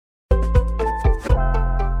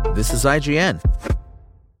This is IGN.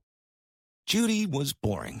 Judy was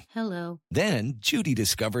boring. Hello. Then Judy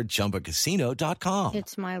discovered ChumbaCasino.com.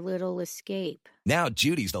 It's my little escape. Now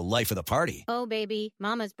Judy's the life of the party. Oh, baby,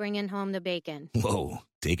 mama's bringing home the bacon. Whoa,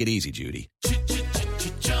 take it easy, Judy.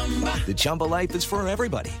 The Chumba life is for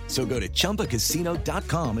everybody. So go to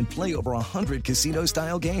ChumbaCasino.com and play over 100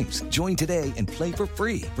 casino-style games. Join today and play for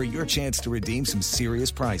free for your chance to redeem some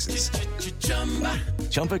serious prizes.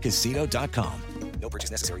 ChumbaCasino.com. No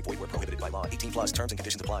purchase necessary. Void where prohibited by law. 18 plus terms and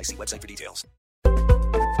conditions apply. See website for details.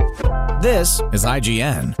 This is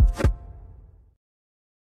IGN.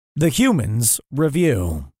 The Humans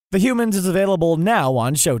Review. The Humans is available now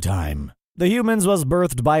on Showtime. The Humans was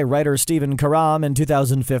birthed by writer Stephen Karam in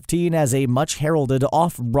 2015 as a much-heralded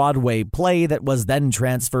off-Broadway play that was then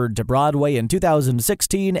transferred to Broadway in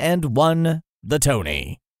 2016 and won the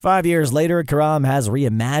Tony. 5 years later, Karam has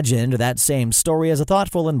reimagined that same story as a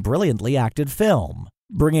thoughtful and brilliantly acted film,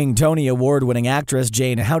 bringing Tony Award-winning actress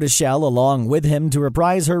Jane Houdyshell along with him to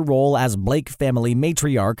reprise her role as Blake family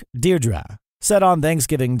matriarch Deirdre. Set on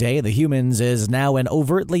Thanksgiving Day, The Humans is now an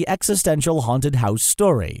overtly existential haunted house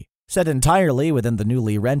story, set entirely within the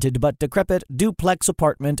newly rented but decrepit duplex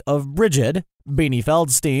apartment of Bridget, Beanie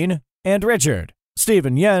Feldstein, and Richard,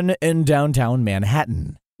 Stephen Yen, in downtown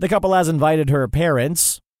Manhattan. The couple has invited her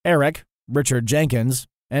parents, Eric, Richard Jenkins,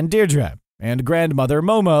 and Deirdre, and grandmother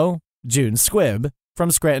Momo, June Squibb, from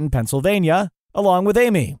Scranton, Pennsylvania, along with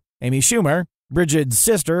Amy Schumer, Bridget's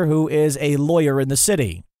sister, who is a lawyer in the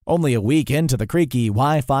city. Only a week into the creaky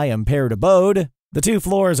Wi-Fi impaired abode, the 2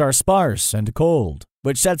 floors are sparse and cold,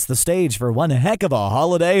 which sets the stage for one heck of a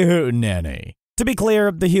holiday hootenanny. To be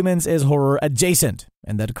clear, The Humans is horror adjacent,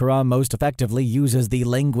 and that Karam most effectively uses the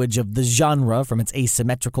language of the genre, from its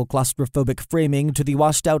asymmetrical claustrophobic framing to the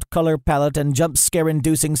washed-out color palette and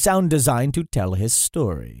jump-scare-inducing sound design to tell his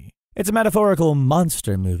story. It's a metaphorical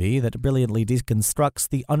monster movie that brilliantly deconstructs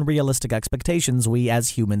the unrealistic expectations we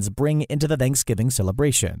as humans bring into the Thanksgiving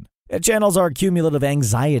celebration. It channels our cumulative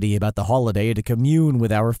anxiety about the holiday to commune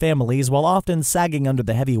with our families while often sagging under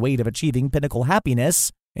the heavy weight of achieving pinnacle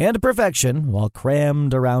happiness and perfection while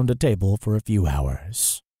crammed around a table for a few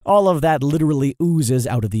hours. All of that literally oozes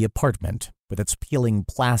out of the apartment, with its peeling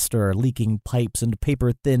plaster, leaking pipes, and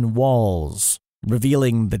paper-thin walls,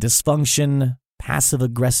 revealing the dysfunction,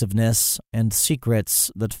 passive-aggressiveness, and secrets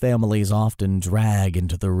that families often drag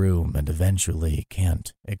into the room and eventually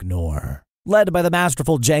can't ignore. Led by the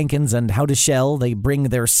masterful Jenkins and Houdyshell, they bring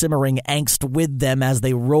their simmering angst with them as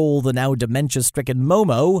they roll the now dementia-stricken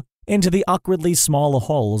Momo into the awkwardly small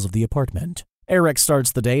halls of the apartment. Eric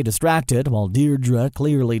starts the day distracted, while Deirdre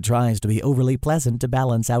clearly tries to be overly pleasant to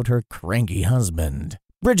balance out her cranky husband.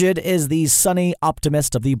 Bridget is the sunny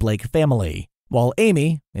optimist of the Blake family, while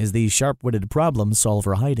Amy is the sharp-witted problem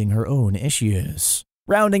solver hiding her own issues.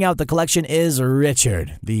 Rounding out the collection is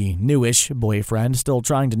Richard, the newish boyfriend still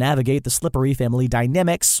trying to navigate the slippery family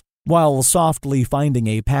dynamics, while softly finding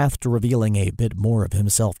a path to revealing a bit more of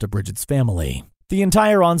himself to Bridget's family. The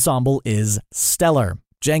entire ensemble is stellar.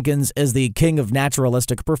 Jenkins is the king of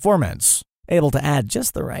naturalistic performance, able to add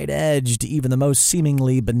just the right edge to even the most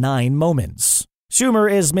seemingly benign moments.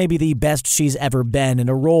 Schumer is maybe the best she's ever been in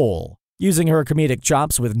a role, using her comedic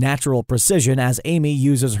chops with natural precision as Amy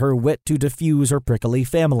uses her wit to diffuse her prickly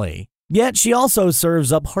family. Yet she also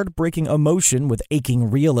serves up heartbreaking emotion with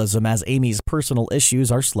aching realism as Amy's personal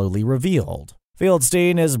issues are slowly revealed.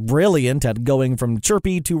 Feldstein is brilliant at going from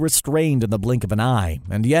chirpy to restrained in the blink of an eye,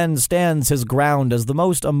 and Yen stands his ground as the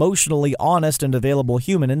most emotionally honest and available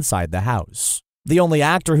human inside the house. The only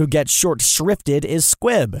actor who gets short-shrifted is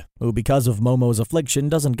Squibb, who because of Momo's affliction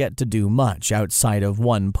doesn't get to do much outside of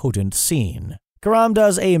one potent scene. Karam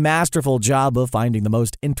does a masterful job of finding the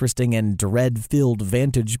most interesting and dread-filled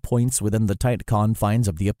vantage points within the tight confines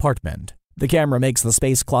of the apartment. The camera makes the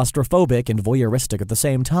space claustrophobic and voyeuristic at the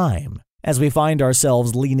same time, as we find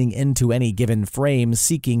ourselves leaning into any given frame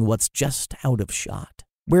seeking what's just out of shot.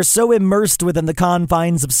 We're so immersed within the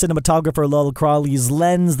confines of cinematographer Lol Crawley's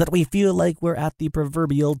lens that we feel like we're at the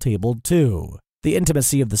proverbial table too. The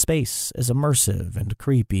intimacy of the space is immersive and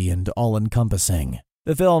creepy and all-encompassing.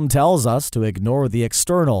 The film tells us to ignore the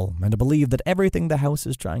external and to believe that everything the house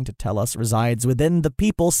is trying to tell us resides within the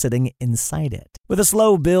people sitting inside it. With a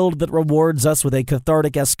slow build that rewards us with a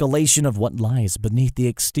cathartic escalation of what lies beneath the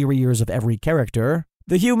exteriors of every character,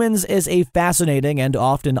 The Humans is a fascinating and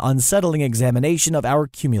often unsettling examination of our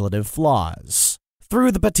cumulative flaws.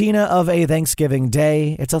 Through the patina of a Thanksgiving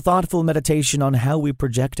Day, it's a thoughtful meditation on how we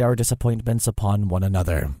project our disappointments upon one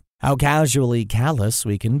another, how casually callous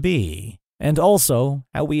we can be, and also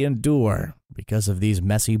how we endure because of these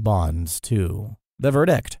messy bonds, too. The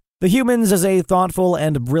verdict: The Humans is a thoughtful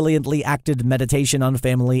and brilliantly acted meditation on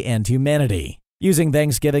family and humanity, using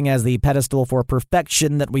Thanksgiving as the pedestal for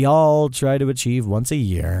perfection that we all try to achieve once a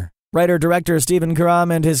year. Writer-director Stephen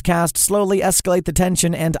Karam and his cast slowly escalate the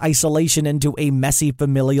tension and isolation into a messy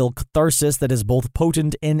familial catharsis that is both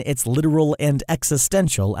potent in its literal and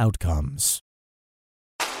existential outcomes.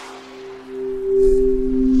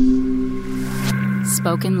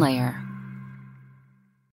 Spoken Layer.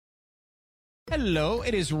 Hello,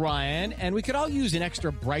 it is Ryan, and we could all use an extra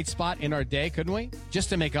bright spot in our day, couldn't we? Just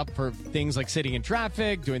to make up for things like sitting in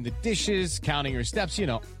traffic, doing the dishes, counting your steps,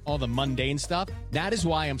 all the mundane stuff. That is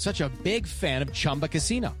why I'm such a big fan of Chumba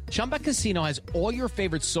Casino. Chumba Casino has all your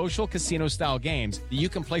favorite social casino-style games that you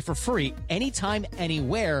can play for free anytime,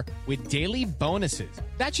 anywhere with daily bonuses.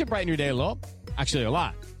 That should brighten your day a little. Actually, a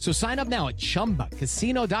lot. So sign up now at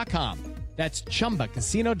ChumbaCasino.com. That's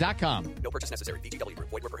ChumbaCasino.com. No purchase necessary. VGW Group.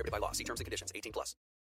 Void where prohibited by law. See terms and conditions. 18+.